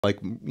Like,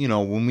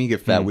 when we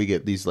get fat, we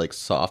get these like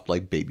soft,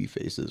 like baby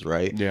faces,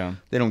 right? Yeah.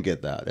 They don't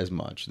get that as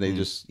much. They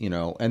just,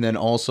 and then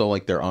also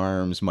like their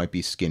arms might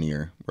be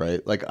skinnier,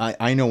 right? Like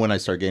I know when I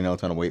start gaining a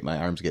ton of weight, my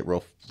arms get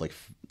real like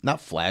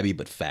not flabby,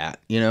 but fat,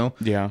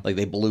 Yeah. like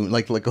they balloon,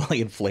 like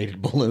inflated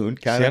balloon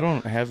kind See, I of.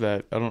 don't have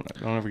that. I don't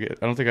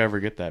think I ever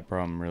get that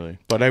problem really.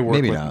 But I work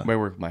Maybe with not. I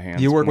work with my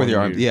hands. You work more with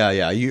your than arms. Yeah,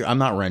 yeah. I'm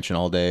not wrenching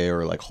all day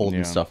or like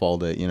holding stuff all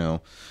day,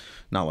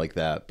 not like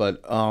that.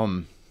 But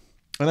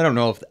and I don't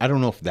know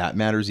if that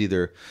matters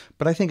either,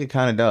 but I think it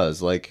kind of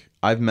does. Like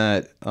I've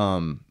met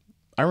I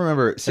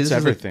remember see, It's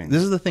everything.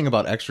 This is the thing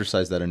about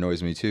exercise that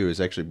annoys me too,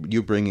 is actually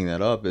you bringing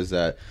that up, is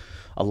that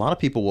a lot of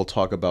people will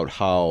talk about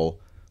how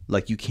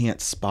like you can't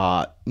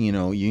spot,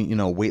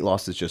 weight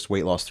loss is just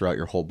weight loss throughout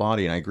your whole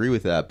body, and I agree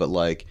with that, but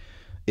like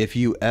if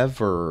you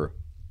ever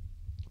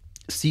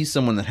see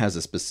someone that has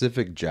a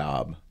specific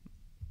job,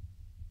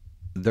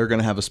 they're going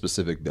to have a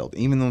specific build.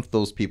 Even if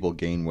those people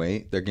gain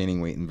weight, they're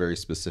gaining weight in very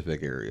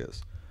specific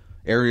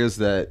areas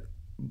that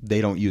they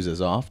don't use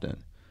as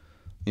often.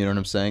 You know what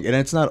I'm saying? And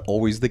it's not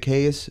always the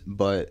case,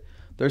 but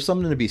there's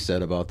something to be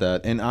said about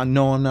that. And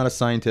no, I'm not a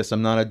scientist.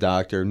 I'm not a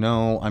doctor.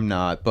 No, I'm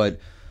not. But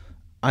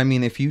I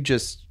mean, if you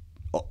just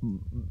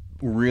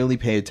really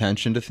pay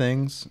attention to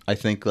things, I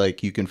think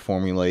like you can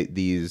formulate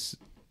these,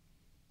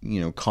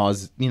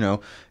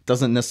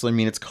 doesn't necessarily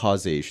mean it's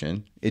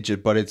causation.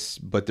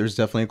 But there's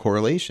definitely a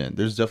correlation.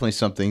 There's definitely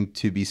something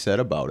to be said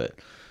about it.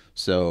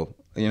 So,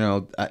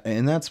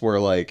 and that's where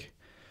like,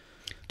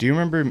 Do you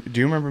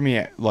remember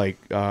me like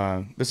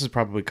this is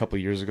probably a couple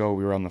of years ago,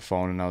 we were on the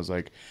phone and I was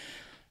like,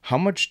 how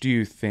much do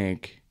you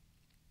think,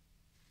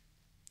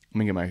 let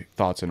me get my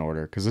thoughts in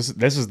order, because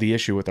this is the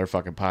issue with our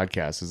fucking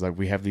podcast, is like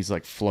we have these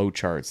like flow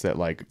charts that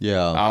like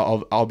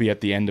I'll be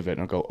at the end of it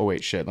and I'll go, oh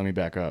wait, shit, let me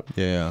back up.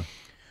 Yeah.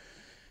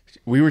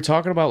 We were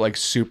talking about like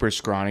super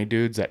scrawny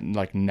dudes that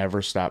like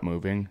never stop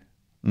moving.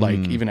 Like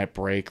even at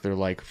break they're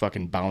like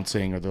fucking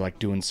bouncing, or they're like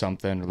doing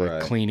something, or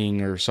like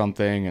cleaning or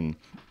something,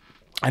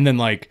 and then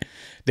like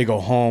they go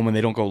home and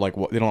they don't go like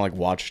they don't like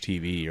watch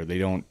TV, or they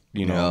don't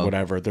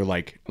whatever. They're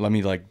like, let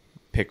me like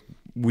pick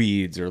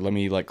weeds, or let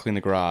me like clean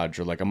the garage,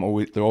 or like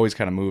they're always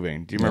kind of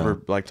moving. Do you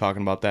remember like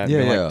talking about that?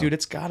 Yeah, like, dude,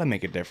 it's gotta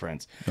make a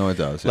difference. No, it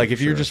does. Like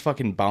if you're just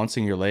fucking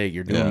bouncing your leg,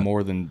 you're doing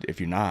more than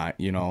if you're not.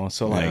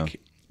 So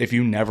like if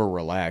you never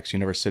relax, you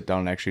never sit down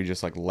and actually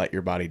just like let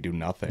your body do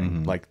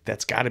nothing. Like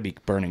that's got to be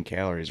burning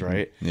calories,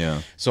 right?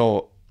 Yeah.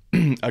 So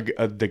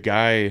the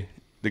guy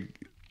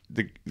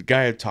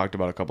I talked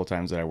about a couple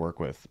times that I work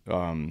with,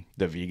 the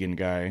vegan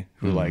guy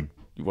who like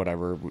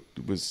whatever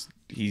was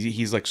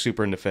he's like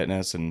super into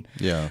fitness and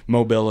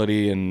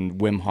mobility and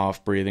Wim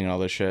Hof breathing and all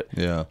this shit.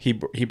 Yeah. He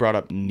brought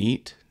up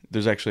NEAT.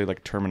 There's actually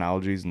like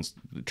terminology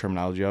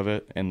of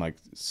it, and like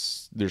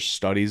there's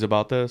studies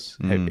about this.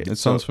 It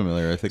sounds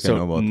familiar. I think I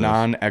know about this.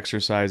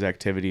 Non-exercise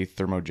activity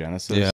thermogenesis. Yeah.